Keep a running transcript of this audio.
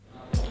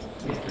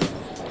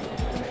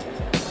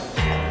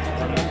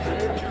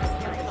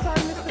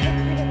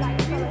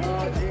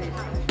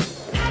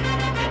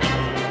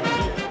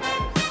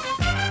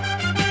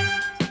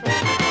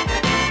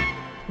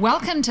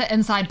Welcome to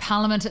Inside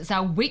Parliament. It's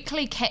our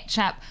weekly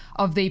catch-up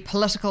of the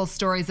political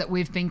stories that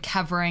we've been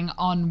covering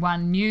on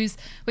One News.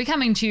 We're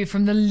coming to you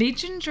from the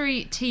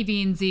legendary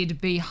TVNZ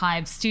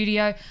Beehive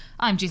studio.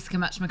 I'm Jessica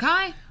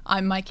Much-Mackay.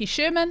 I'm Mikey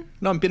Sherman.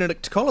 And I'm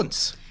Benedict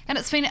Collins. And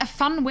it's been a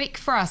fun week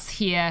for us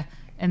here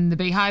in the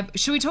Beehive.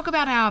 Should we talk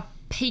about our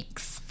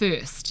peaks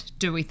first,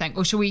 do we think?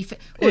 Or should we...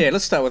 Yeah,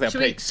 let's start with our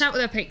Should peaks. we start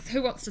with our peaks?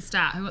 Who wants to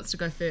start? Who wants to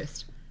go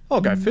first? I'll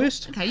go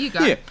first. Okay, you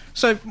go. Yeah,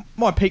 so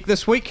my peak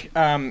this week...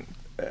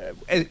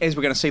 as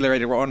we're going to see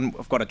later on,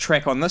 I've got a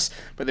track on this,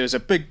 but there was a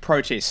big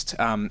protest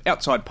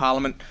outside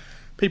Parliament.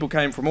 People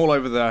came from all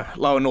over the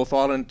lower North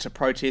Island to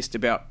protest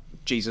about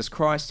Jesus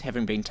Christ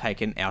having been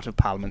taken out of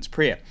Parliament's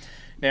prayer.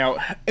 Now,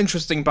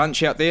 interesting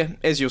bunch out there,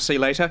 as you'll see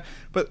later,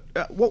 but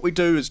what we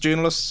do as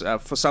journalists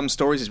for some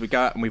stories is we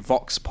go out and we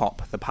vox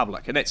pop the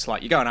public, and that's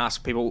like you go and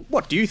ask people,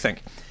 what do you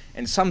think?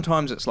 And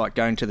sometimes it's like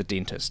going to the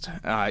dentist.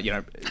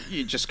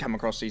 You just come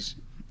across these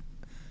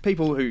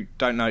people who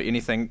don't know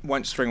anything,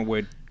 won't string a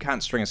word,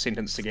 can't string a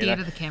sentence together. Scared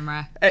of the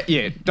camera.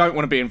 Don't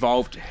want to be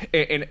involved.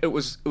 And it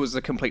was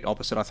the complete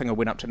opposite. I think I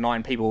went up to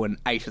 9 people and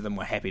 8 of them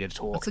were happy to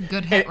talk. That's a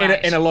good hit and, rate.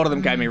 and a lot of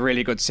them gave me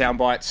really good sound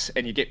bites,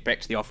 and you get back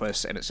to the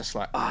office and it's just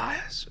like,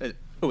 it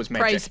was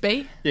magic. Praise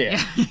be.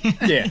 Yeah.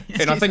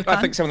 And I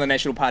think some of the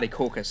National Party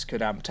caucus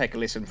could take a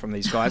lesson from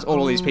these guys.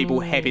 All of these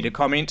people happy to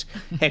comment,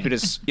 happy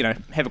to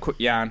have a quick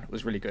yarn. It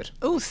was really good.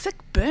 Oh, sick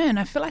burn.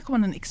 I feel like I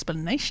want an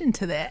explanation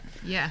to that.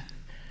 Yeah.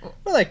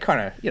 Well, they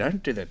kind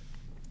of, do the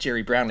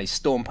Jerry Brownlee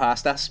storm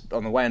past us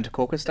on the way into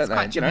caucus, don't It's they?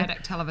 quite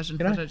dramatic television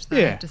footage, though,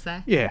 I have to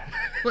say. Yeah.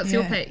 What's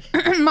your peak?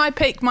 My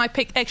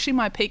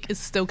peak is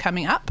still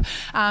coming up.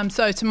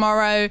 So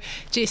tomorrow,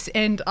 Jess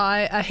and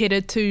I are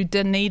headed to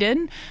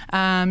Dunedin,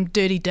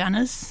 Dirty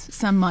Dunners,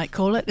 some might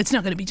call it. It's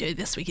not going to be dirty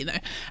this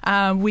weekend,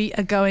 though. We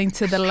are going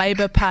to the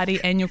Labour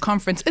Party annual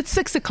conference. It's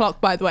 6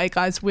 o'clock, by the way,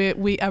 guys.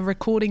 We are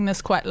recording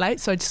this quite late,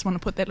 so I just want to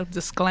put that little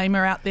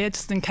disclaimer out there,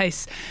 just in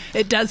case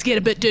it does get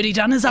a bit Dirty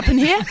Dunners up in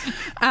here.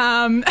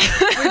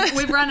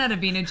 We've run out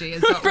of energy,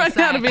 is what we're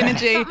saying. Out of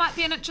energy. So it might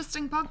be an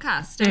interesting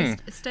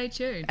podcast. Stay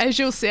tuned. As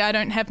you'll see, I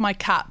don't have my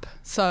cup,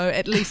 so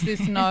at least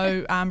there's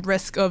no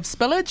risk of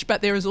spillage,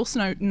 but there is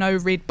also no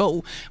Red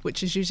Bull,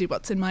 which is usually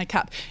what's in my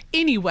cup.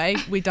 Anyway,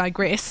 we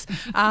digress.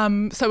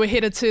 So we're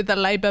headed to the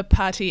Labour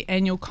Party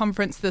annual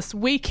conference this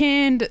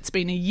weekend. It's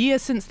been a year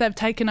since they've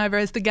taken over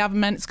as the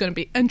government. It's going to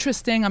be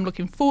interesting. I'm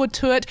looking forward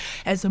to it.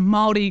 As a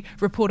Māori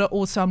reporter,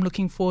 also, I'm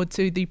looking forward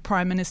to the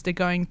Prime Minister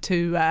going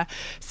to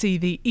see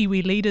the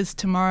iwi leaders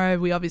tomorrow.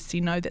 We obviously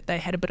know that they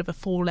had a bit of a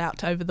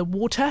fallout over the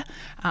water,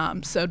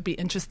 so it'd be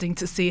interesting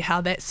to see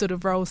how that sort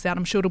of rolls out.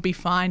 I'm sure it'll be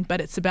fine, but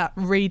it's about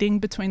reading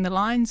between the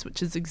lines,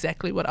 which is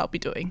exactly what I'll be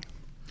doing.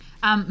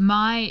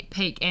 My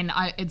peak, and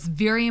it's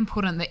very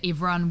important that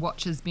everyone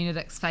watches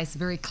Benedict's face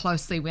very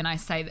closely when I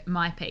say that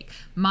my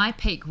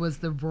peak was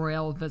the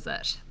royal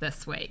visit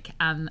this week.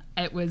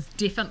 It was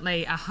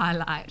definitely a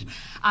highlight.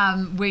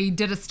 We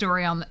did a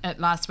story on it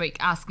last week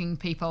asking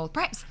people,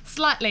 perhaps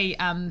slightly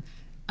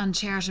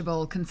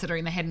uncharitable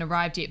considering they hadn't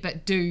arrived yet,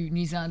 but do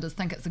New Zealanders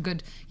think it's a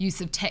good use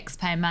of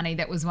taxpayer money?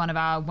 That was one of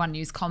our One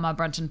News Colmar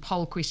Brunton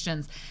poll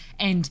questions,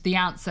 and the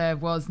answer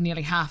was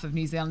nearly half of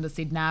New Zealanders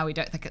said no, we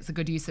don't think it's a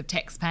good use of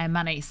taxpayer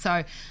money.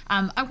 So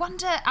I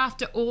wonder,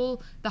 after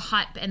all the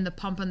hype and the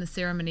pomp and the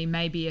ceremony,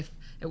 maybe if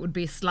it would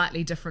be a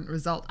slightly different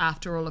result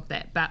after all of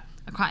that. But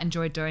I quite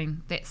enjoyed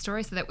doing that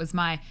story, so that was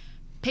my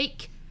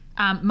peak.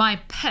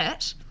 My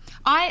pit,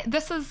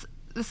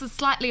 This is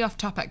slightly off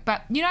topic,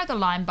 but you know the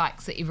Lime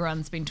bikes that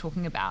everyone's been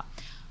talking about?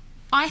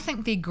 I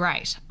think they're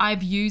great.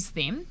 I've used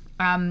them.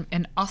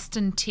 In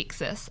Austin,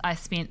 Texas, I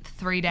spent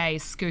 3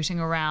 days scooting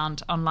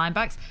around on Lime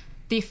bikes.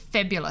 They're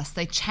fabulous.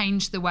 They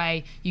change the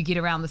way you get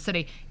around the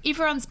city.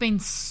 Everyone's been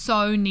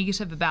so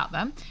negative about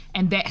them,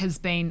 and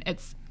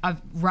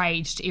I've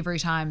raged every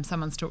time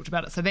someone's talked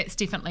about it. So that's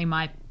definitely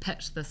my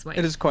pit this week.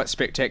 It is quite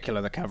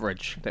spectacular, the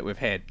coverage that we've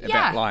had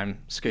about Lime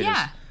scooters.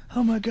 Yeah.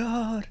 Oh my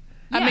God.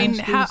 Yeah. I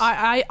mean,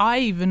 I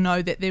even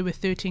know that there were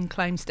 13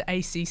 claims to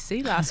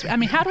ACC last week. I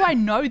mean, how do I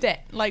know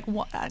that? Like,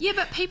 what? Yeah,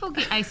 but people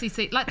get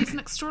ACC. Like, there's an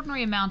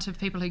extraordinary amount of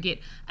people who get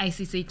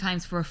ACC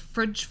claims for a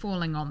fridge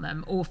falling on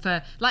them, or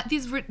for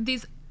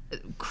there's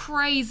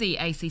crazy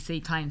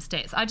ACC claim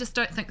stats. I just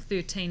don't think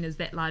 13 is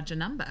that large a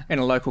number. And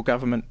a local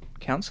government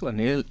councillor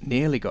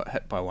nearly got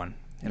hit by one.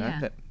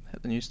 Yeah. That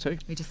hit the news too.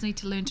 We just need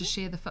to learn to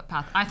share the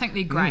footpath. I think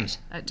they're great.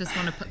 I just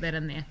want to put that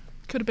in there.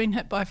 Could have been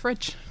hit by a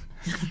fridge.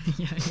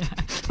 Yeah.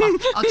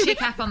 I'll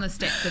check up on the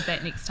stats of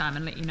that next time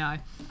and let you know.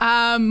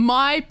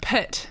 My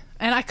pit,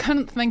 and I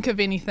couldn't think of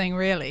anything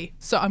really,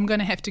 so I'm going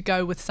to have to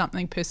go with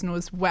something personal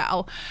as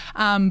well.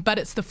 But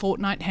it's the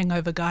fortnight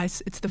hangover,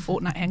 guys. It's the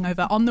fortnight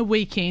hangover. On the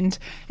weekend,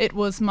 it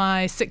was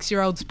my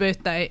 6-year-old's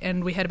birthday,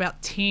 and we had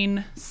about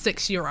 10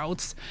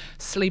 6-year-olds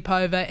sleep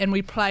over, and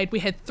we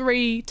had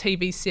 3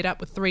 TVs set up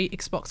with 3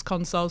 Xbox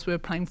consoles. We were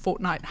playing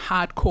Fortnite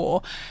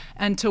hardcore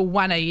until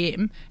 1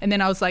 a.m. And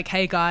then I was like,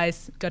 hey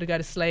guys, got to go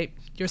to sleep.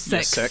 You're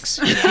 6. You're 6.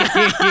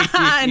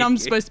 And I'm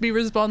supposed to be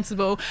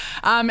responsible.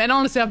 And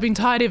honestly, I've been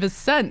tired ever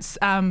since.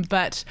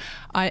 But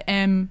I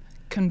am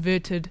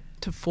converted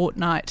to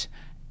fortnight,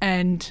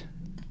 and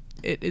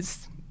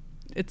it's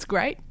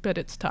great, but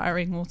it's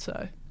tiring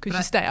also because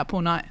you stay up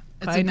all night.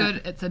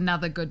 It's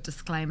another good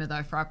disclaimer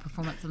though for our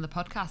performance in the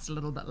podcast a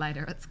little bit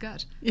later. It's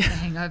good. Yeah. The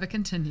hangover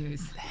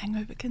continues.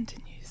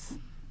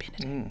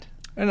 Benedict.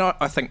 And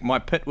I think my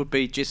pit would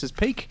be Jess's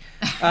peak.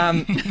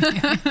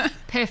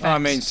 Perfect. I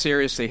mean,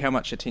 seriously, how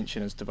much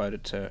attention is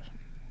devoted to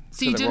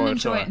So you didn't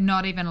enjoy it,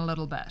 not even a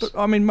little bit? But,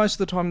 I mean, most of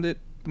the time, the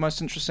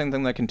most interesting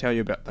thing they can tell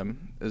you about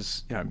them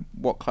is,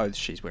 what clothes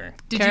she's wearing.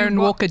 Karen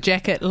Walker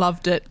jacket,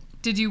 loved it.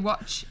 Did you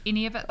watch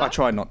any of it, though? I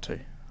tried not to.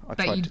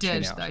 But you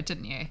did, though,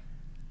 didn't you?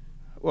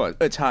 Well,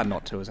 it's hard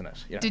not to, isn't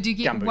it? Did you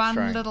get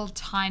one little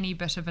tiny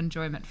bit of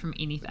enjoyment from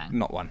anything?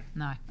 Not one.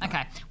 No.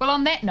 Okay. Well,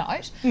 on that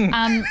note,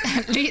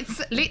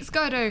 let's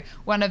go to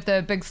one of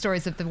the big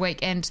stories of the week,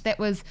 and that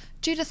was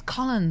Judith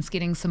Collins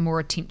getting some more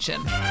attention.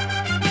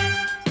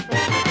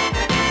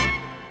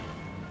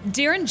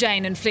 Darren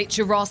Jane and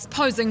Fletcher Ross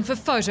posing for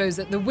photos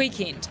at the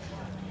weekend.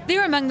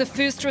 They're among the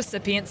first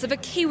recipients of a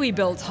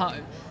Kiwi-built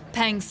home,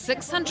 paying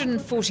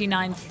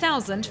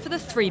 $649,000 for the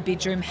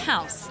 3-bedroom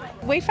house.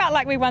 We felt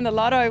like we won the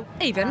lotto.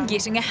 Even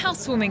getting a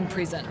housewarming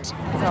present. So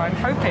I'm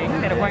hoping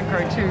that it won't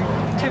grow too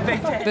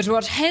big. But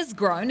what has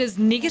grown is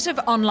negative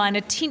online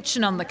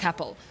attention on the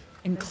couple,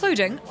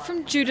 including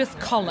from Judith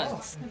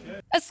Collins.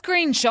 A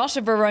screenshot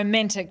of a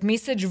romantic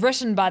message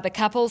written by the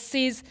couple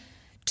says,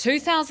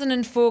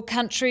 2004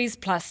 countries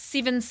plus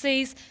 7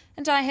 seas,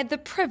 and I had the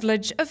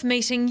privilege of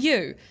meeting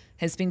you,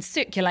 has been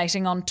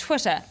circulating on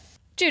Twitter.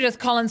 Judith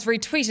Collins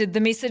retweeted the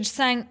message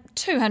saying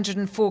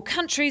 204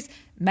 countries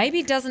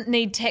maybe doesn't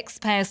need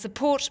taxpayer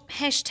support,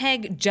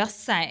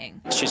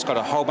 #JustSaying. She's got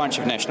a whole bunch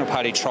of National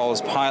Party trolls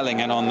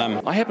piling in on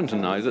them. I happen to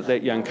know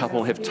that young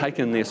couple have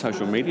taken their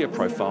social media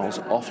profiles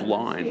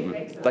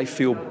offline. They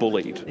feel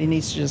bullied. He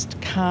needs to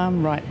just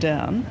calm right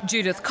down.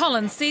 Judith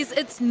Collins says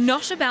it's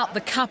not about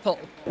the couple.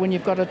 When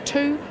you've got a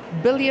 $2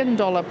 billion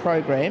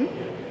program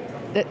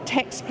that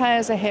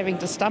taxpayers are having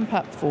to stump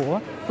up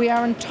for, we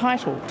are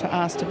entitled to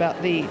ask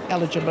about the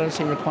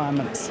eligibility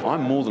requirements.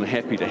 I'm more than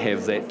happy to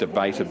have that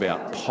debate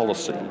about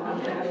policy,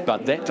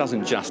 but that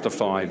doesn't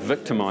justify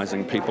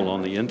victimising people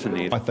on the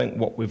internet. I think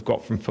what we've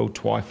got from Phil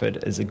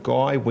Twyford is a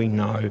guy we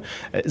know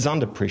is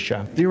under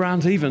pressure. There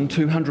aren't even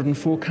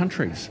 204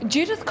 countries.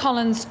 Judith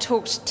Collins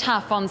talked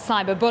tough on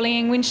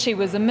cyberbullying when she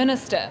was a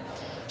minister.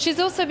 She's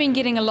also been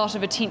getting a lot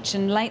of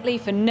attention lately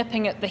for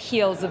nipping at the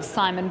heels of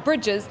Simon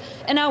Bridges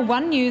in our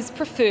One News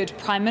preferred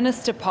Prime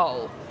Minister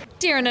poll.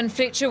 Darren and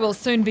Fletcher will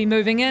soon be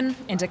moving in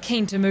and are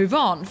keen to move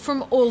on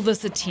from all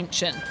this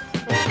attention.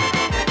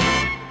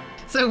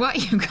 So what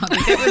you've got,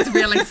 that was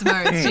really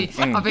smooth.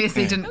 She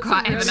obviously didn't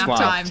quite have enough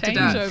time to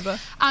do it.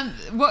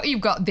 What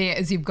you've got there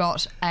is you've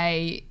got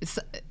a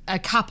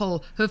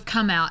couple who have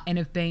come out and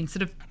have been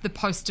sort of the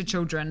poster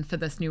children for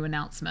this new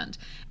announcement,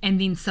 and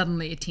then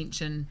suddenly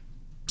attention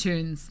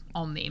turns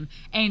on them,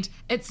 and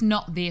it's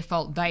not their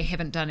fault. They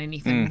haven't done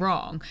anything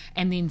wrong,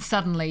 and then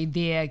suddenly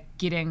they're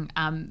getting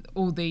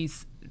all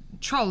these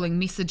trolling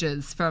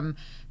messages from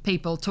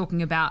people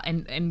talking about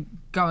and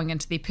going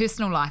into their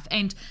personal life,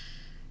 and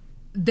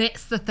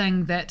that's the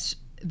thing that's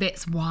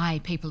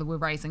why people were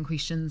raising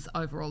questions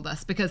over all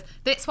this, because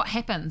that's what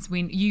happens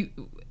when you,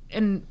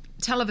 in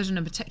television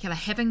in particular,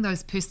 having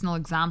those personal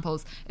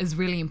examples is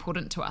really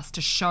important to us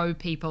to show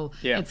people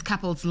it's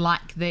couples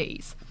like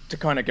these. To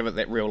kind of give it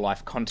that real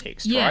life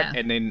context, right?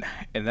 And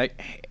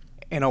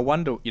I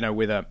wonder,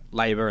 whether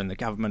Labour and the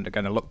government are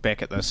going to look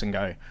back at this and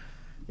go,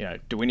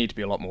 do we need to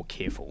be a lot more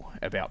careful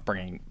about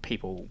bringing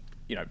people,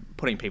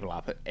 putting people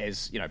up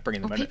as,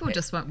 bringing them in. People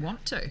just won't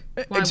want to.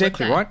 Why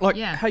exactly, right? Like,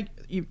 yeah. Hey,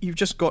 you've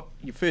just got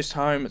your first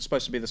home. It's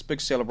supposed to be this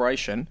big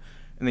celebration.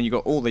 And then you've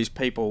got all these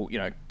people,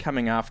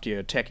 coming after you,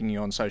 attacking you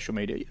on social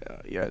media.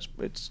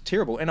 It's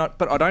terrible.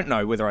 But I don't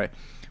know whether I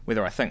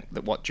think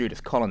that what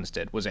Judith Collins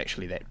did was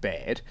actually that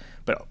bad.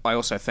 But I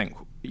also think,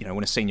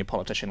 when a senior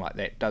politician like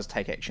that does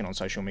take action on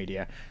social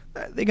media,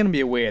 they're going to be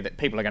aware that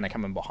people are going to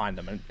come in behind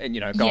them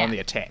and go on the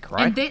attack,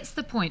 right? And that's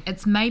the point.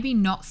 It's maybe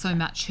not so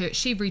much her.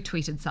 She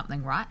retweeted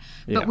something, right?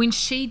 But when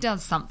she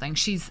does something,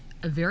 she's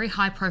a very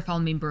high-profile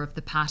member of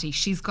the party.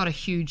 She's got a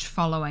huge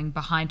following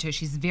behind her.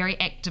 She's very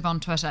active on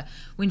Twitter.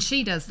 When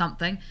she does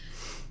something,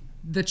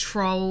 the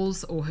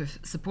trolls or her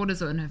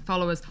supporters or her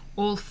followers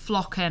all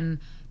flock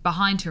in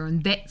behind her,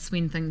 and that's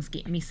when things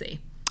get messy.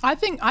 I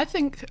think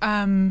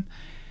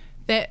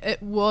that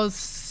it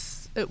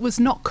was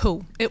not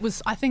cool.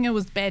 I think it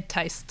was bad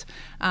taste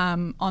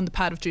on the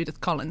part of Judith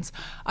Collins.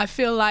 I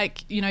feel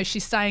like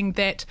she's saying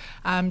that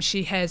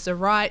she has a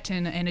right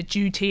and a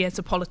duty as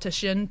a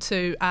politician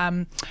to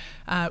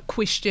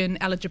question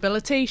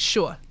eligibility.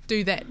 Sure,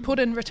 do that. Put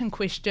in written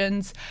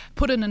questions,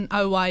 put in an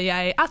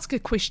OIA, ask a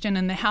question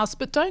in the House,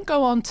 but don't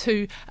go on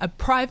to a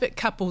private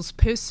couple's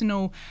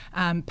personal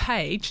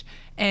page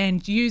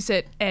and use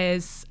it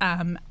as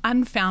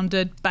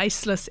unfounded,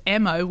 baseless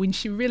ammo when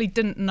she really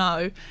didn't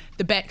know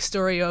the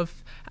backstory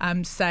of,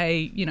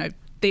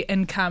 their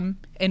income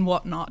and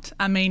whatnot.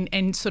 I mean,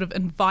 and sort of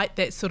invite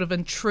that sort of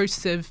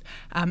intrusive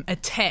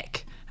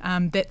attack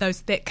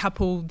that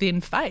couple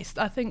then faced.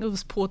 I think it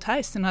was poor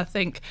taste, and I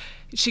think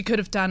she could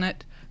have done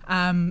it,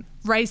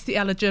 raised the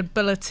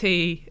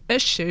eligibility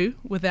issue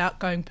without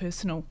going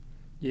personal.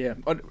 Yeah,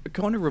 it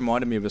kind of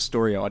reminded me of a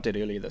story I did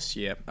earlier this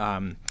year,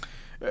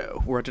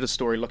 where I did a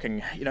story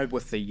looking,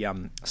 with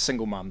the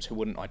single mums who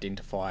wouldn't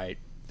identify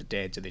the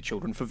dads of their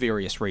children for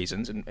various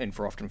reasons, and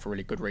for often for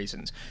really good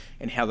reasons,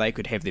 and how they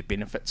could have their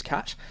benefits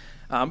cut.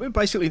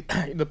 Basically,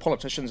 the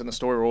politicians in the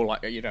story were all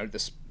like,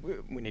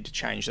 we need to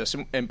change this,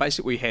 and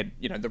basically we had,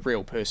 the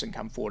real person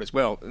come forward as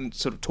well and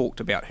sort of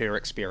talked about her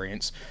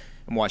experience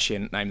and why she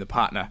hadn't named the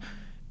partner.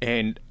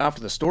 And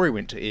after the story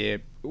went to air,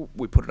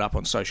 we put it up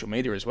on social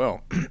media as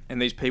well, and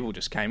these people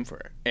just came for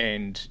it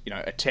and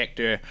attacked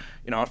her.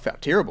 I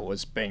felt terrible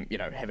as being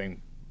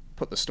having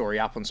put the story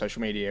up on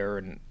social media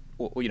and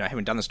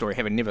having done the story,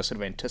 having never sort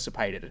of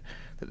anticipated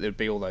that there'd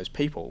be all those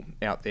people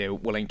out there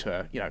willing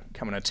to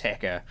come and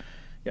attack a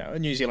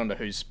New Zealander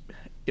who's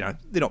they're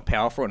not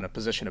powerful in a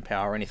position of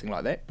power or anything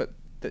like that, but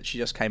that she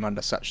just came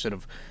under such sort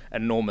of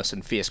enormous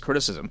and fierce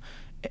criticism.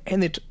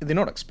 And they're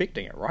not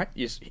expecting it, right?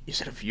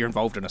 You're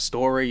involved in a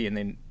story, and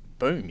then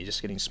boom, you're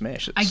just getting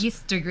smashed. I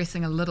guess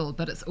digressing a little,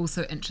 but it's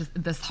also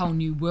this whole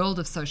new world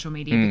of social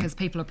media, because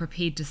people are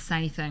prepared to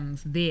say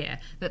things there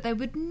that they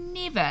would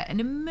never in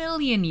a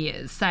million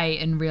years say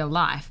in real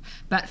life,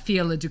 but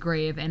feel a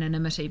degree of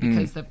anonymity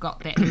because they've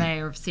got that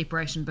layer of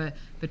separation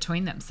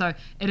between them. So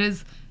it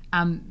is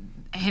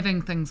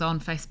having things on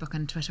Facebook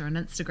and Twitter and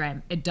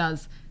Instagram, it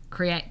does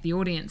create the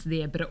audience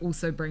there, but it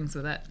also brings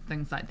with it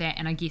things like that.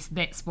 And I guess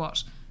that's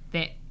what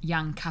that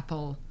young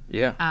couple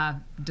are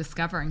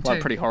discovering too. Well,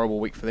 a pretty horrible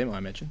week for them, I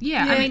imagine.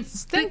 Yeah, I mean,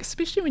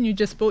 especially when you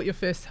just bought your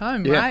first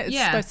home, right?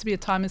 It's supposed to be a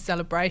time of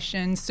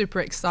celebration, super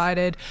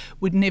excited.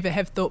 Would never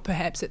have thought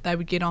perhaps that they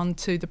would get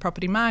onto the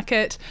property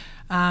market.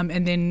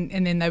 And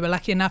then they were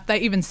lucky enough. They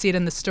even said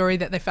in the story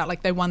that they felt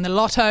like they won the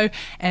lotto,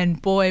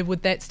 and boy,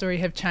 would that story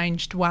have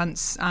changed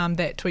once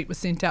that tweet was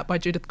sent out by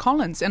Judith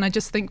Collins. And I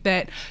just think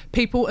that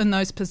people in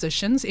those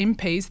positions,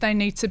 MPs, they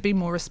need to be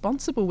more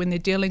responsible when they're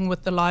dealing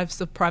with the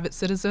lives of private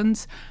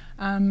citizens,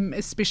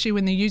 especially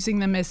when they're using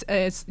them as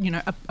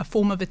a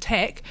form of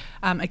attack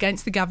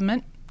against the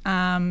government.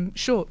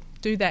 Sure,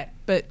 do that,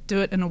 but do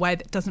it in a way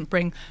that doesn't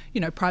bring,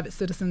 private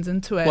citizens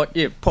into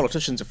it.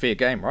 Politicians are fair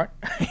game, right?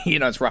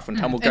 It's rough and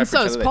tumble. And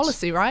so is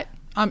policy, right?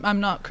 I'm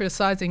not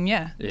criticising,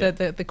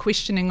 the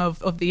questioning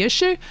of the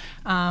issue,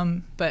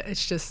 but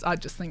it's just, I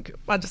just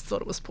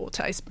thought it was poor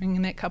taste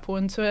bringing that couple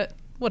into it.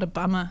 What a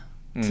bummer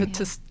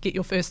to get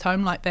your first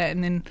home like that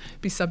and then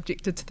be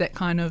subjected to that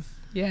kind of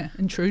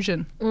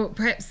intrusion. Or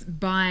perhaps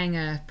buying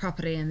a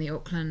property in the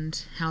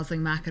Auckland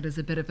housing market is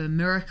a bit of a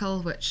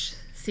miracle, which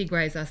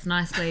segues us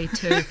nicely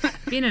to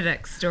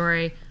Benedict's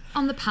story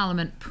on the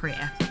Parliament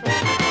prayer.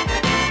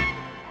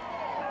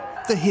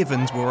 The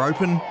heavens were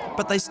open,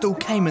 but they still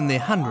came in their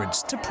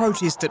hundreds to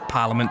protest at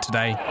Parliament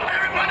today.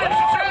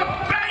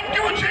 Thank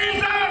you,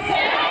 Jesus!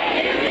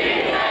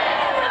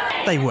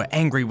 They were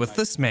angry with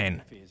this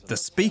man, the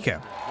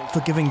Speaker, for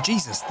giving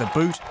Jesus the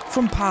boot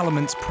from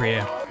Parliament's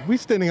prayer. We're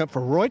standing up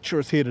for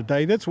righteousness here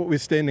today. That's what we're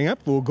standing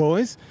up for,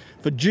 guys.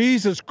 For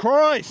Jesus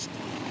Christ.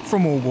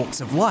 From all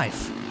walks of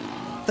life,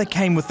 they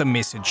came with a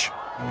message.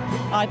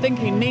 I think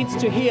he needs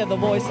to hear the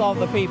voice of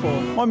the people.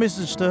 My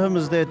message to him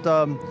is that,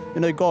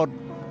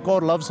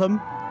 God loves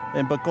him,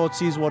 but God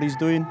sees what he's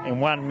doing.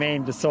 And one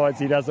man decides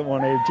he doesn't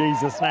want to have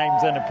Jesus'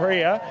 names in a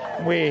prayer.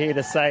 We're here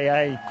to say,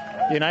 hey,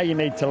 you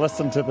need to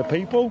listen to the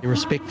people.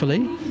 Respectfully,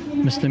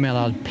 Mr.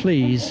 Mallard,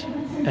 please,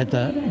 at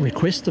the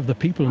request of the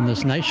people in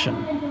this nation,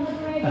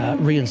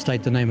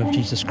 reinstate the name of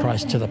Jesus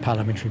Christ to the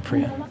parliamentary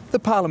prayer. The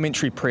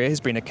parliamentary prayer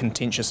has been a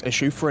contentious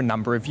issue for a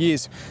number of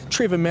years.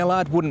 Trevor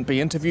Mallard wouldn't be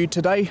interviewed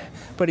today,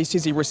 but he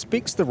says he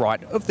respects the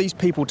right of these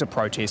people to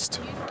protest.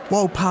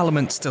 While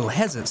Parliament still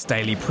has its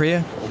daily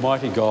prayer,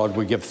 Almighty God,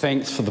 we give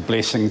thanks for the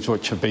blessings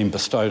which have been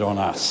bestowed on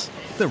us.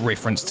 The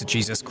reference to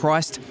Jesus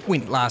Christ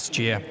went last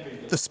year.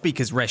 The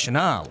Speaker's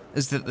rationale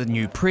is that the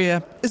new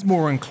prayer is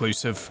more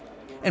inclusive,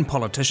 and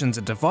politicians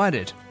are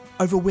divided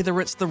over whether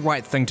it's the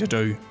right thing to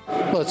do.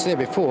 Well, it's there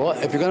before.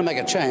 If you're going to make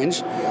a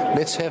change,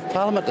 let's have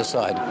Parliament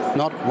decide,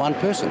 not one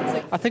person.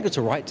 I think it's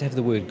all right to have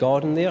the word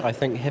God in there. I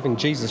think having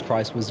Jesus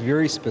Christ was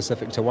very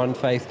specific to one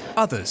faith.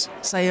 Others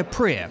say a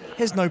prayer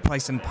has no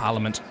place in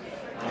Parliament.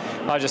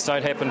 I just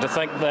don't happen to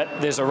think that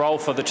there's a role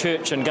for the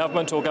church in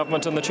government or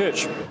government in the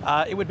church.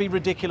 It would be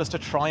ridiculous to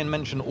try and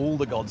mention all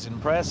the gods in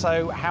prayer,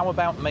 so how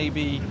about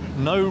maybe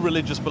no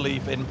religious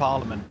belief in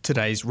Parliament?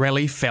 Today's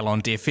rally fell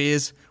on deaf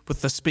ears,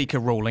 with the Speaker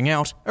ruling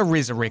out a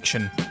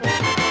resurrection.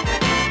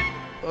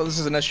 Well, this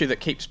is an issue that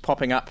keeps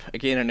popping up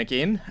again and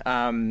again.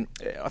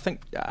 I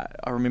think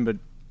I remember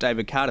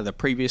David Carter, the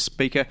previous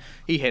Speaker,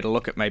 he had a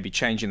look at maybe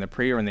changing the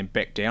prayer and then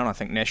backed down. I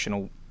think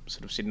National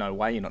sort of said, no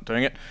way, you're not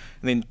doing it.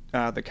 And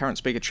then the current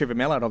Speaker, Trevor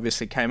Mallard,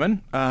 obviously came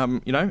in,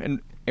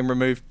 and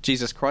removed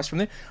Jesus Christ from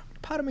there.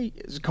 Part of me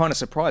is kind of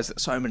surprised that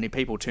so many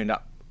people turned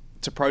up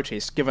to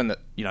protest, given that,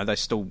 they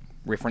still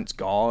reference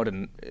God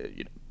and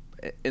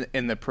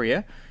in the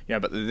prayer,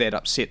 but they're that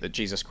upset that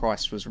Jesus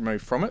Christ was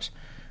removed from it.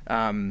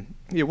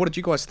 What did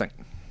you guys think?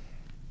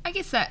 I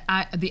guess that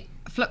the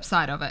flip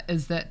side of it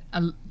is that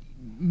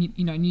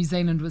New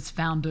Zealand was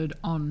founded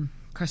on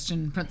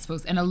Christian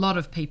principles, and a lot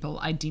of people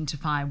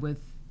identify with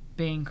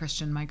being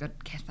Christian. My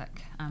good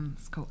Catholic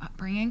school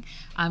upbringing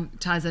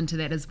ties into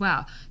that as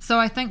well. So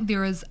I think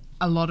there is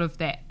a lot of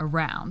that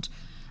around.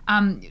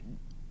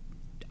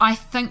 I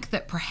think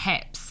that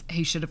perhaps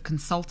he should have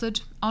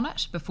consulted on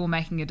it before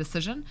making a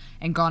decision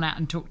and gone out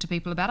and talked to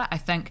people about it. I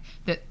think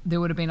that there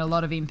would have been a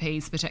lot of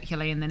MPs,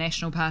 particularly in the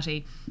National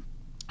Party,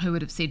 who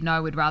would have said,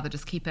 no, we'd rather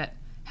just keep it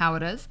how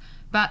it is.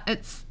 But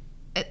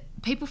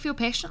people feel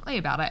passionately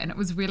about it, and it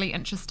was really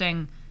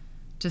interesting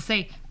to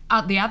see.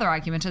 The other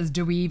argument is,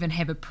 do we even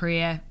have a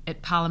prayer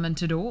at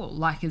Parliament at all?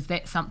 Like, is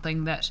that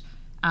something that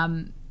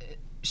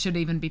should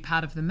even be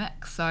part of the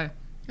mix? So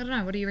I don't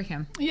know, what do you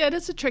reckon? Yeah, it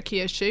is a tricky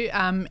issue,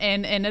 and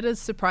it is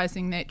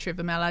surprising that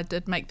Trevor Mallard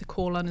did make the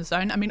call on his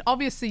own. I mean,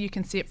 obviously you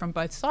can see it from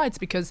both sides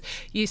because,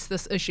 yes,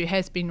 this issue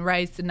has been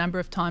raised a number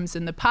of times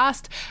in the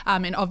past,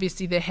 and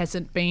obviously there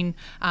hasn't been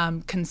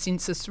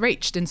consensus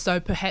reached, and so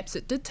perhaps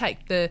it did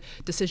take the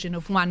decision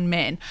of one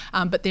man.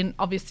 But then,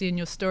 obviously, in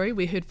your story,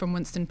 we heard from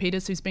Winston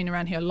Peters, who's been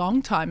around here a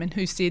long time, and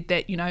who said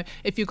that,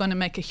 if you're going to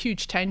make a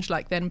huge change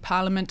like that in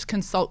Parliament,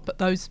 consult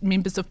those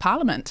members of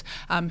Parliament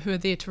who are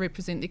there to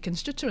represent their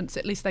constituents.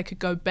 At least they could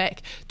go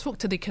back, talk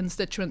to their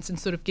constituents and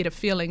sort of get a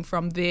feeling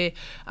from their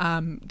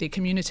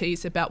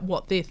communities about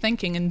what they're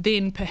thinking, and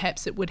then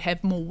perhaps it would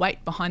have more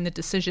weight behind the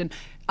decision.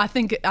 I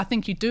think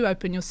you do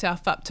open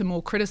yourself up to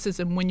more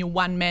criticism when you're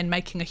one man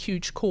making a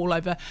huge call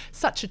over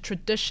such a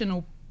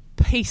traditional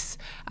piece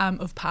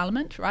of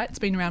Parliament, right? It's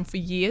been around for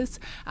years,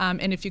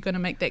 and if you're going to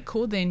make that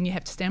call, then you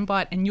have to stand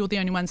by it, and you're the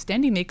only one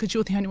standing there because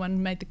you're the only one who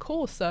made the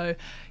call. So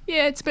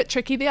yeah, it's a bit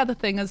tricky. The other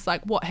thing is,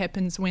 like, what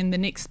happens when the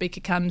next speaker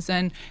comes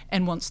in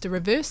and wants to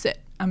reverse it?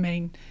 I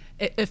mean,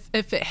 if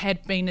it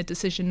had been a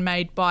decision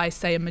made by,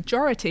 say, a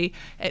majority,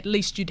 at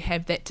least you'd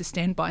have that to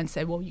stand by and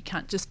say, well, you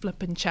can't just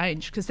flip and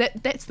change, because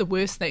that's the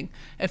worst thing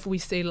if we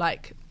see,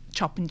 like,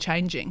 chop and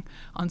changing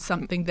on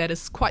something that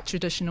is quite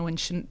traditional and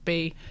shouldn't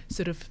be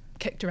sort of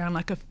kicked around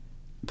like a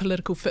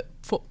political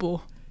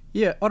football.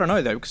 Yeah, I don't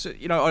know though, because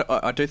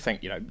I do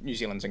think New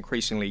Zealand's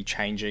increasingly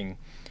changing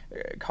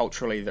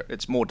culturally. That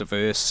it's more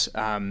diverse.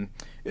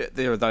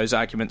 There are those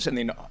arguments, and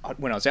then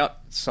when I was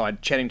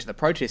outside chatting to the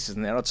protesters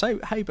and that, I'd say,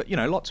 hey, but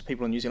lots of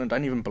people in New Zealand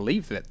don't even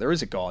believe that there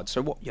is a God.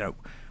 So what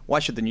why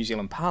should the New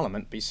Zealand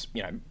Parliament be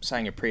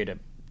saying a prayer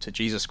to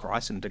Jesus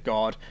Christ and to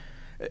God?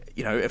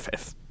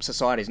 If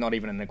society is not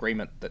even in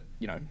agreement that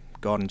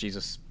God and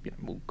Jesus,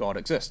 God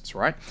exists,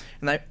 right?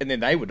 And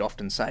then they would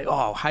often say,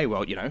 oh, hey,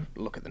 well,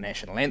 look at the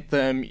national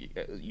anthem,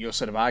 your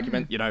sort of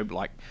argument,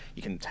 like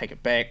you can take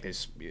it back.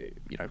 There's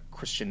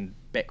Christian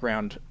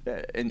background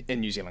in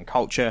New Zealand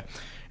culture,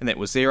 and that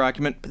was their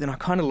argument. But then I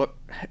kind of look,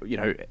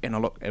 and I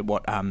look at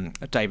what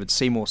David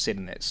Seymour said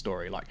in that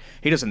story. Like,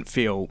 he doesn't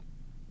feel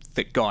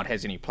that God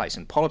has any place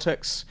in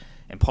politics,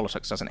 and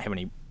politics doesn't have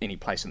any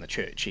place in the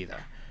church either.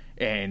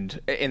 And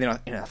then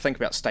I think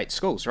about state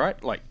schools,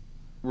 right? Like,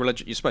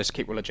 religion, you're supposed to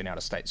keep religion out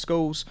of state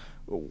schools.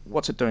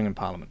 What's it doing in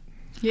Parliament?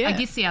 Yeah. I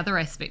guess the other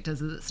aspect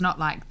is it's not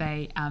like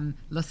they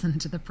listen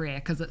to the prayer,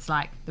 because it's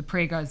like the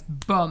prayer goes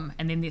boom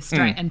and then they're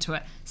straight into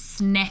it,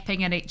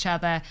 snapping at each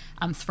other,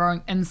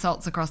 throwing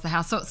insults across the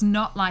house. So it's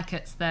not like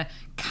it's the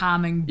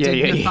calming,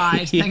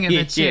 dignified thing of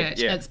the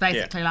church. It's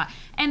basically like,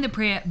 and the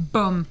prayer,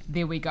 boom,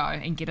 there we go,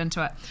 and get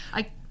into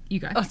it. You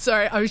go. Oh,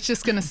 sorry. I was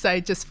just going to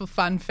say, just for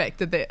fun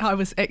factor, that I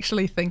was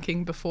actually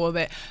thinking before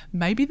that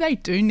maybe they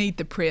do need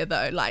the prayer,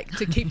 though, like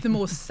to keep them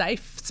more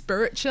safe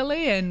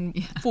spiritually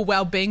and for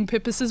well-being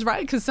purposes,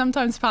 right? Because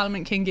sometimes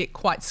Parliament can get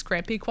quite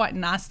scrappy, quite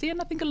nasty, and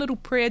I think a little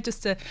prayer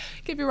just to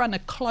give everyone a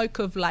cloak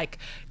of like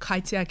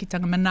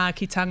kaitiakitanga,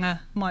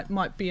 manaakitanga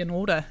might be in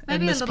order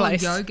maybe in this Maybe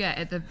place. a little yoga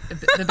at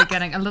the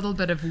beginning, a little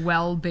bit of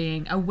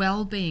well-being, a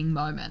well-being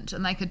moment,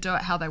 and they could do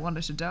it how they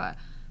wanted to do it.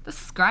 This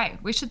is great.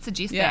 We should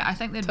suggest that. I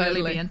think they'd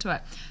really be into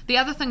it. The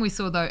other thing we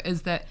saw, though,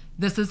 is that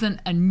this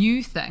isn't a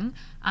new thing,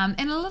 and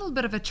a little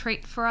bit of a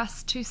treat for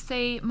us to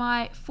see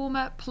my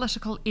former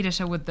political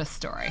editor with this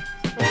story.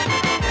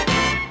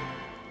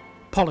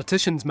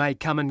 Politicians may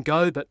come and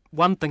go, but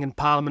one thing in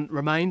Parliament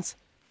remains.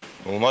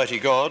 Almighty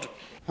God,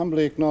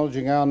 humbly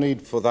acknowledging our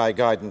need for thy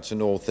guidance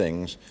in all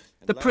things.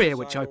 The prayer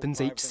which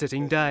opens each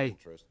sitting day.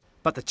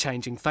 But the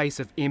changing face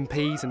of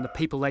MPs and the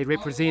people they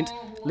represent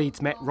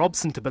leads Matt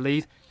Robson to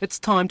believe it's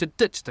time to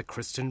ditch the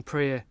Christian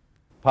prayer.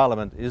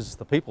 Parliament is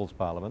the people's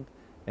parliament,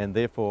 and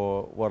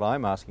therefore what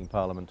I'm asking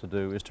Parliament to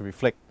do is to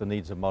reflect the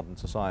needs of modern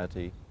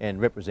society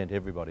and represent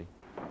everybody.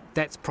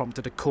 That's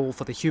prompted a call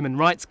for the Human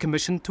Rights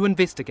Commission to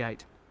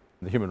investigate.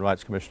 The Human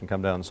Rights Commission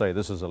come down and say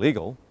this is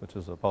illegal, which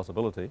is a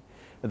possibility,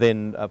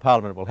 then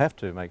Parliament will have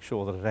to make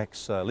sure that it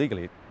acts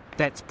legally.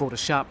 That's brought a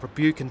sharp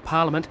rebuke in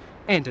Parliament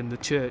and in the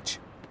church.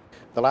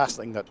 The last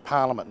thing that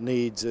Parliament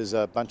needs is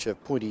a bunch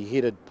of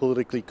pointy-headed,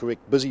 politically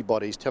correct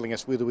busybodies telling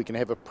us whether we can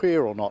have a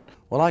prayer or not.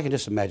 Well, I can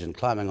just imagine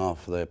climbing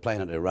off the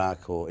plane at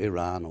Iraq or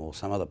Iran or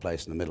some other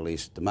place in the Middle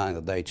East, demanding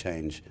that they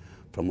change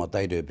from what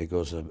they do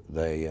because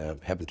they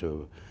happen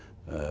to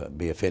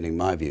be offending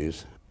my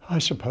views. I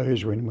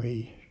suppose when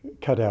we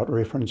cut out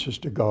references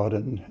to God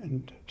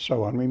and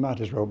so on. We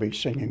might as well be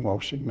singing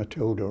Waltzing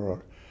Matilda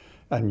or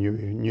a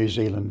New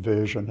Zealand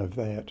version of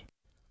that.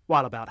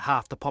 While about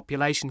half the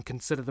population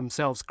consider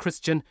themselves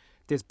Christian,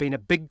 there's been a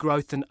big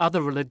growth in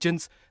other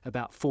religions,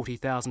 about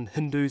 40,000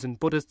 Hindus and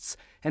Buddhists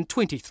and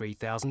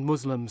 23,000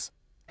 Muslims.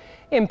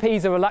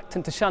 MPs are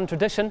reluctant to shun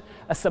tradition.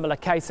 A similar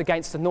case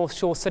against the North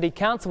Shore City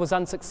Council was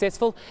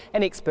unsuccessful,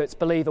 and experts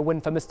believe a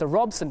win for Mr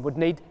Robson would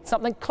need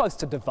something close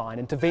to divine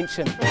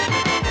intervention.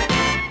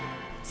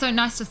 So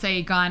nice to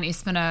see Guy and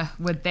Espiner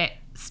with that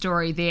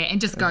story there,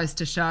 and just goes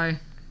to show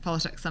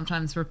politics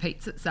sometimes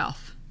repeats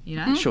itself, you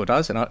know? It sure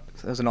does, and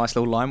there's a nice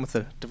little line with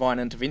the divine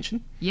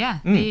intervention. Yeah,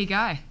 there you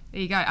go.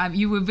 There you go.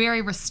 You were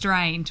very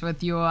restrained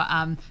with your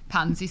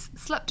puns. You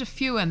slipped a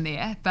few in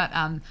there, but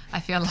I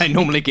feel like... They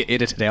normally get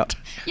edited out.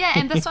 Yeah,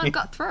 and this one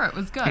got through. It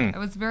was good. It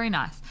was very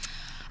nice.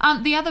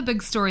 The other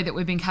big story that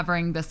we've been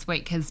covering this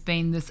week has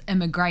been this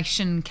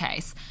immigration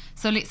case.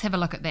 So let's have a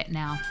look at that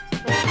now.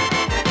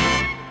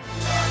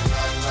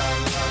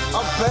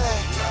 I'm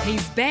back.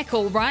 He's back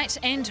all right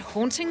and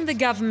haunting the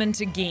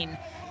government again.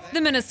 The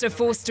minister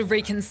forced to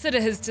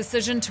reconsider his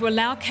decision to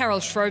allow Carol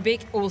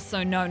Schrobeck,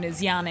 also known as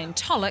Yarnan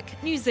Tollock,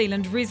 New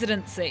Zealand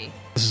residency.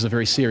 This is a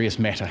very serious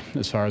matter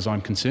as far as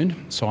I'm concerned,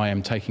 so I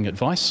am taking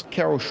advice.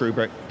 Carol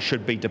Schrobeck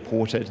should be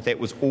deported. That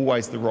was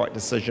always the right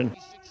decision.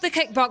 The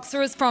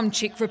kickboxer is from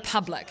Czech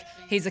Republic.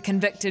 He's a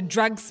convicted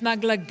drug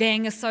smuggler,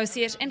 gang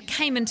associate, and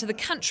came into the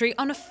country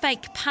on a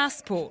fake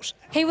passport.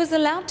 He was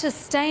allowed to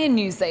stay in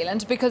New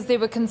Zealand because there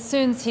were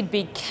concerns he'd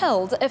be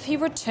killed if he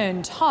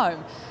returned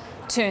home.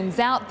 Turns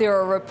out there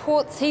are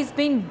reports he's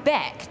been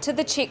back to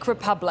the Czech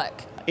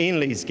Republic. Ian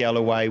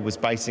Lees-Galloway was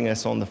basing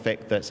us on the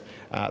fact that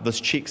this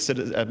Czech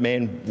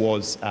man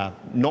was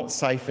not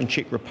safe in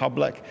Czech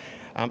Republic.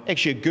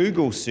 Actually, a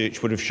Google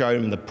search would have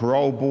shown him the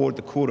parole board,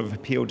 the Court of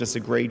Appeal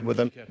disagreed with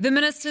him. The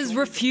minister's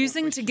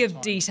refusing to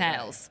give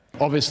details.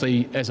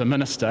 Obviously, as a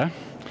minister,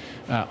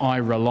 I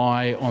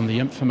rely on the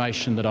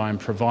information that I am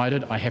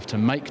provided. I have to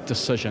make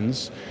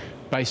decisions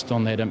based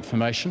on that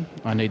information.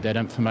 I need that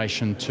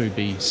information to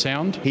be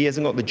sound. He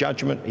hasn't got the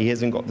judgment, he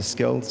hasn't got the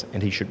skills,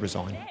 and he should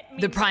resign.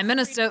 The Prime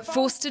Minister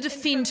forced to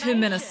defend her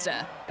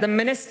minister. The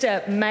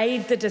minister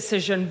made the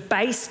decision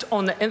based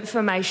on the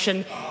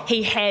information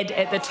he had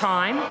at the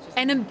time.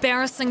 An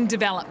embarrassing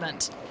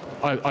development.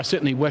 I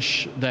certainly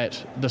wish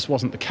that this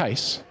wasn't the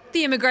case.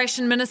 The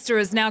Immigration Minister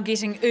is now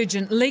getting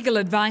urgent legal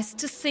advice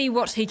to see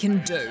what he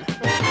can do.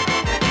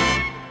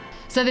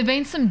 So there have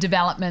been some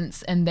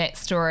developments in that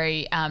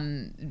story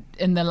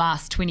in the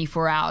last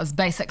 24 hours.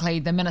 Basically,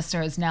 the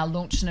minister has now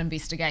launched an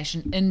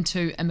investigation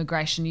into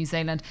Immigration New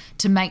Zealand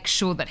to make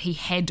sure that he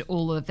had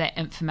all of that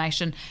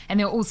information. And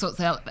there are all sorts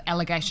of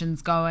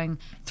allegations going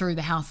through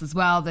the House as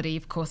well, that he,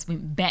 of course,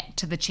 went back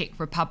to the Czech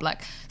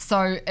Republic.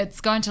 So it's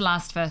going to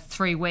last for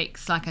 3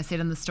 weeks, like I said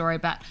in the story,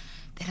 but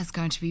that is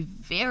going to be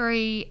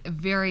very,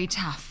 very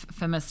tough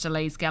for Mr.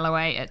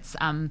 Lees-Galloway. It's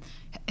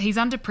he's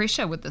under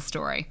pressure with the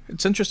story.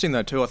 It's interesting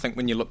though too, I think,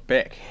 when you look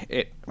back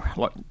at,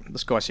 like,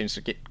 this guy seems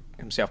to get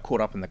himself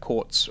caught up in the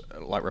courts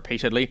like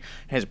repeatedly,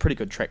 has a pretty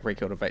good track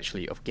record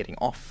of getting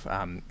off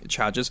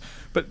charges,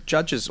 but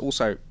judges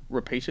also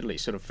repeatedly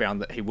sort of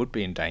found that he would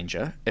be in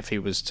danger if he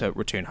was to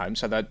return home,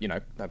 so they'd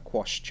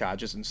quash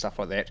charges and stuff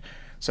like that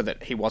so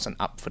that he wasn't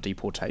up for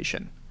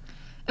deportation.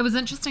 It was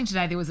interesting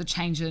today, there was a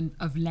change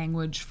of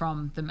language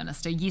from the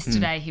minister.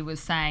 Yesterday he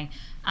was saying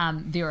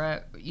there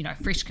are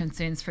fresh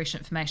concerns, fresh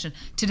information.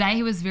 Today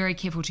he was very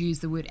careful to use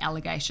the word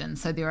allegation.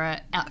 So there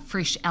are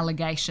fresh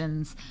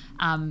allegations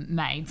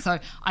made. So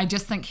I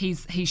just think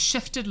he's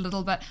shifted a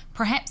little bit,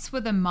 perhaps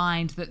with a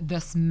mind that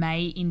this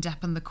may end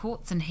up in the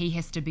courts and he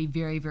has to be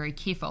very, very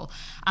careful.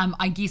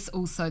 I guess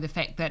also the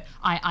fact that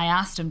I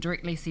asked him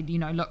directly, said,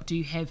 look, do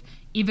you have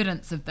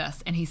evidence of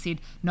this? And he said,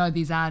 no,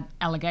 these are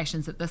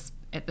allegations at this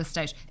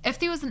stage. If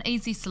there was an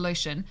easy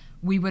solution,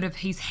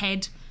 he's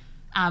had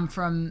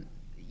from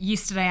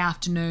yesterday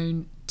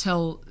afternoon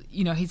till,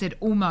 he's had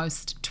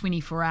almost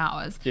 24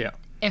 hours. Yeah.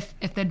 If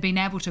they'd been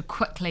able to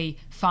quickly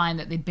find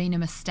that there'd been a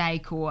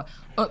mistake or,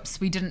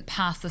 oops, we didn't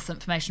pass this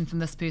information from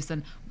this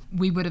person,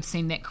 we would have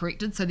seen that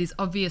corrected. So there's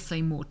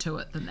obviously more to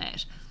it than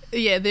that.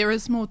 Yeah, there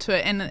is more to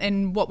it.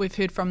 And what we've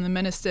heard from the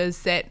minister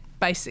is that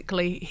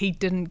basically he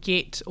didn't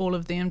get all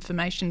of the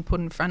information put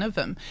in front of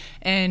him.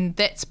 And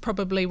that's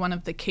probably one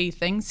of the key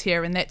things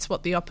here, and that's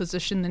what the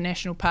opposition, the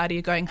National Party,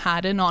 are going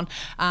hard in on,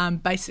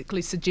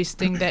 basically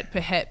suggesting that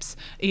perhaps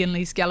Ian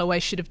Lees-Galloway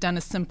should have done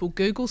a simple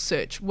Google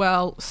search.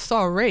 Well,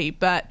 sorry,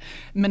 but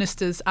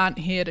ministers aren't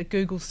here to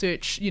Google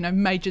search,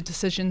 major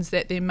decisions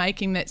that they're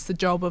making. That's the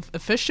job of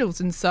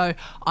officials. And so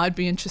I'd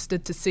be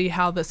interested to see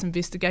how this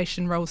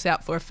investigation rolls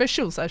out for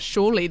officials.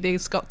 Surely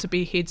there's got to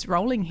be heads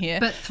rolling here.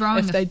 But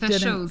throwing if they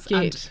officials didn't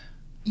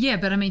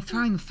get...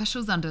 throwing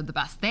officials under the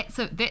bus,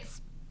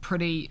 that's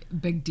pretty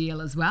big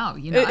deal as well,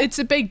 you know. It's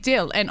a big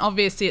deal, and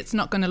obviously it's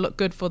not going to look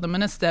good for the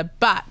minister,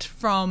 but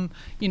from,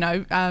 you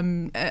know,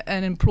 an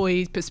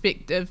employee's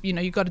perspective, you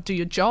know, you've got to do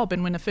your job,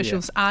 and when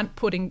officials aren't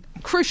putting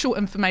crucial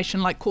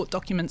information like court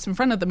documents in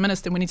front of the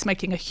minister when he's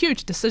making a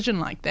huge decision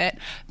like that,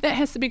 that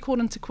has to be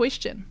called into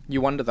question. You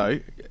wonder, though,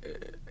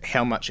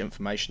 how much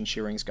information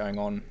sharing is going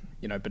on,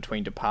 you know,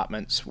 between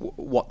departments,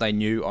 what they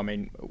knew. I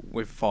mean,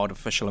 we've filed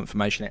Official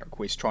Information Act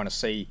requests trying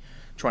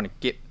to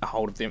get a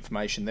hold of the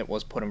information that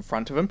was put in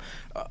front of him.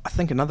 I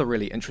think another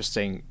really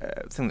interesting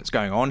thing that's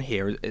going on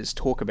here is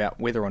talk about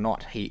whether or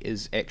not he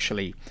is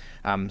actually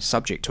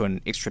subject to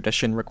an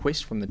extradition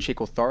request from the Czech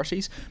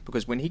authorities,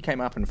 because when he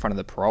came up in front of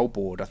the parole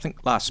board, I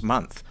think last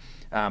month,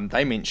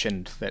 they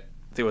mentioned that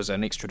there was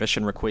an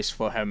extradition request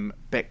for him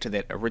back to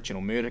that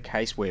original murder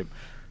case where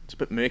it's a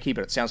bit murky,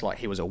 but it sounds like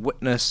he was a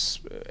witness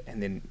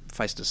and then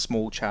faced a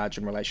small charge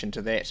in relation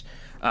to that.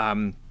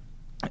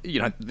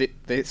 You know,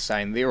 they're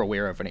saying they're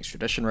aware of an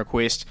extradition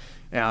request,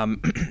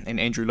 and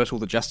Andrew Little,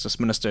 the Justice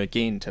Minister,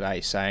 again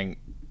today saying,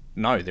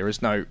 no, there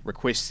is no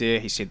request there.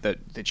 He said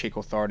that the Czech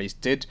authorities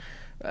did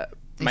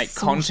make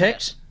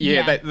contact.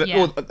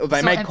 Or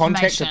they made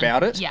contact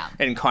about it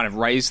and kind of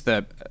raised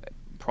the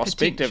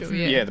prospect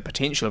the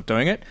potential of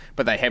doing it,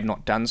 but they have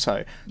not done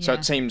so. So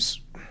it seems,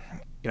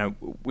 you know,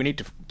 we need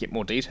to get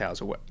more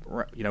details of what,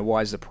 you know,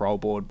 why is the parole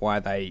board, why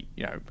are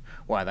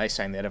they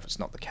saying that if it's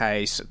not the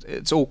case?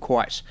 It's all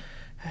quite,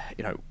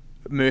 you know,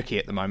 murky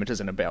at the moment,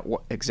 isn't it, about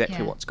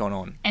what's gone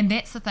on. And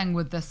that's the thing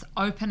with this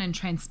open and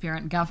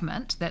transparent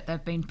government that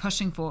they've been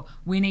pushing for.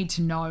 We need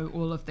to know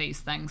all of these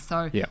things.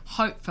 So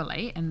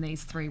hopefully in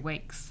these 3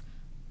 weeks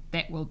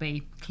that will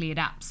be cleared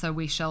up. So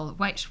we shall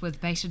wait with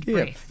bated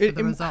breath for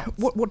the results.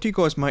 What do you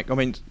guys make? I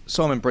mean,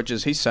 Simon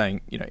Bridges, he's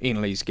saying, you know,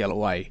 Ian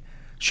Lees-Galloway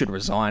should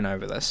resign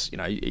over this. You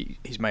know,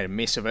 he's made a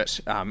mess of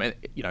it. And,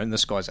 you know, and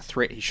this guy's a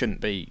threat. He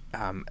shouldn't be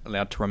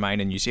allowed to remain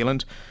in New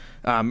Zealand.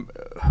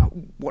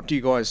 What do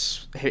you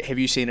guys have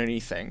you seen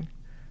anything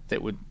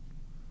that would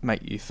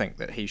make you think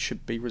that he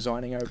should be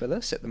resigning over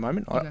this at the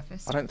moment? I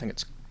don't think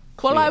it's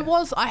clear.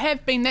 Well, I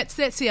have been. That's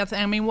the other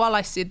thing. I mean, while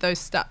I said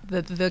those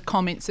the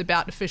comments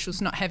about officials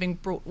not having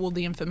brought all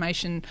the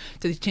information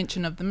to the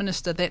attention of the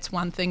minister, that's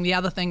one thing. The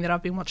other thing that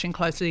I've been watching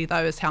closely,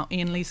 though, is how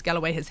Ian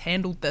Lees-Galloway has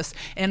handled this.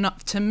 And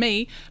to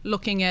me,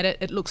 looking at it,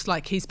 it looks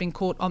like he's been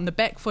caught on the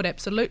back foot,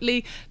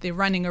 absolutely. They're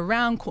running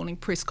around, calling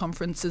press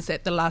conferences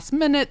at the last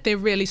minute. They're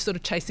really sort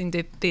of chasing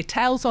their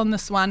tails on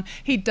this one.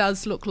 He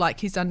does look like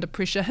he's under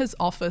pressure. His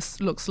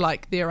office looks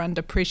like they're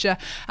under pressure.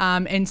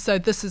 And so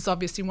this is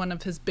obviously one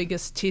of his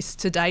biggest tests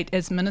to date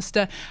as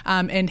minister,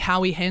 and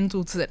how he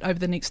handles it over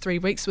the next 3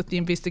 weeks with the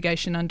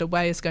investigation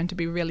underway is going to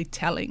be really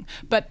telling.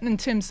 But in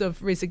terms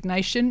of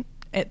resignation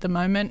at the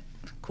moment,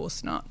 of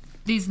course not.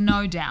 There's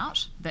no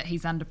doubt that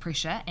he's under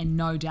pressure, and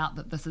no doubt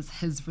that this is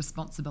his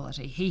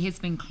responsibility. He has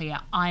been clear,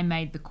 I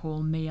made the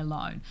call, me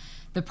alone.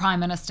 The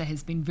Prime Minister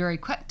has been very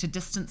quick to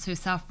distance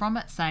herself from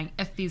it, saying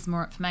if there's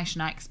more information,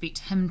 I expect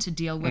him to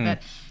deal with it.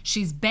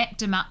 She's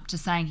backed him up to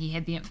saying he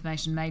had the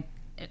information made,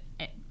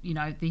 you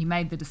know, he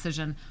made the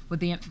decision with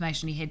the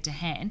information he had to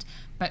hand,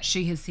 but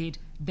she has said,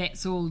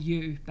 that's all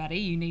you, buddy,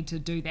 you need to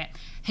do that.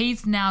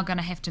 He's now going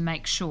to have to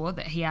make sure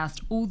that he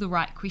asked all the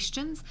right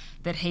questions,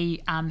 that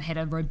he had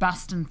a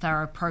robust and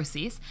thorough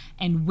process,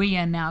 and we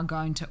are now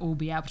going to all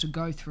be able to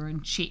go through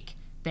and check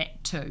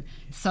that too.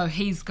 So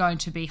he's going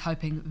to be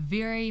hoping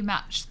very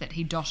much that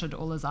he dotted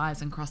all his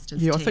I's and crossed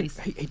his T's. I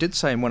think he did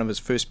say in one of his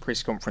first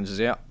press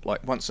conferences out,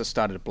 like once this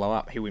started to blow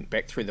up, he went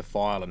back through the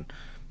file and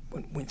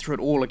went through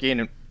it all again,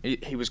 and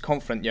he was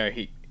confident, you know,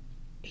 he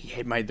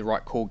had made the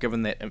right call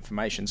given that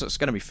information. So it's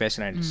going to be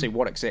fascinating to see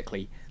what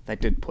exactly they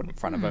did put in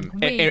front of him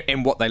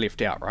and what they left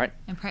out, right?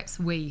 And perhaps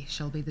we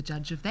shall be the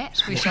judge of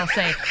that. We shall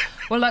see.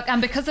 Well, look,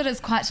 because it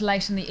is quite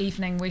late in the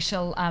evening, we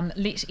shall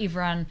let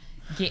everyone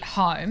get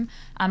home.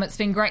 It's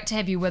been great to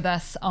have you with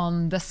us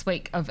on this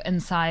week of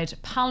Inside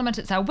Parliament.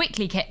 It's our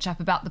weekly catch-up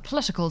about the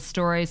political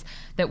stories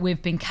that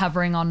we've been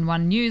covering on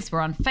One News.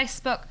 We're on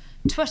Facebook,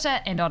 Twitter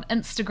and on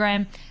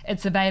Instagram.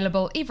 It's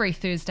available every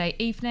Thursday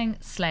evening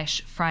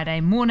 / Friday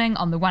morning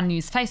on the One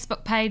News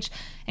Facebook page,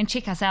 and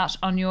check us out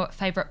on your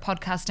favourite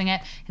podcasting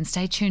app, and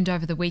stay tuned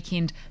over the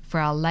weekend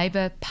for our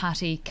Labour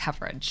Party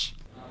coverage.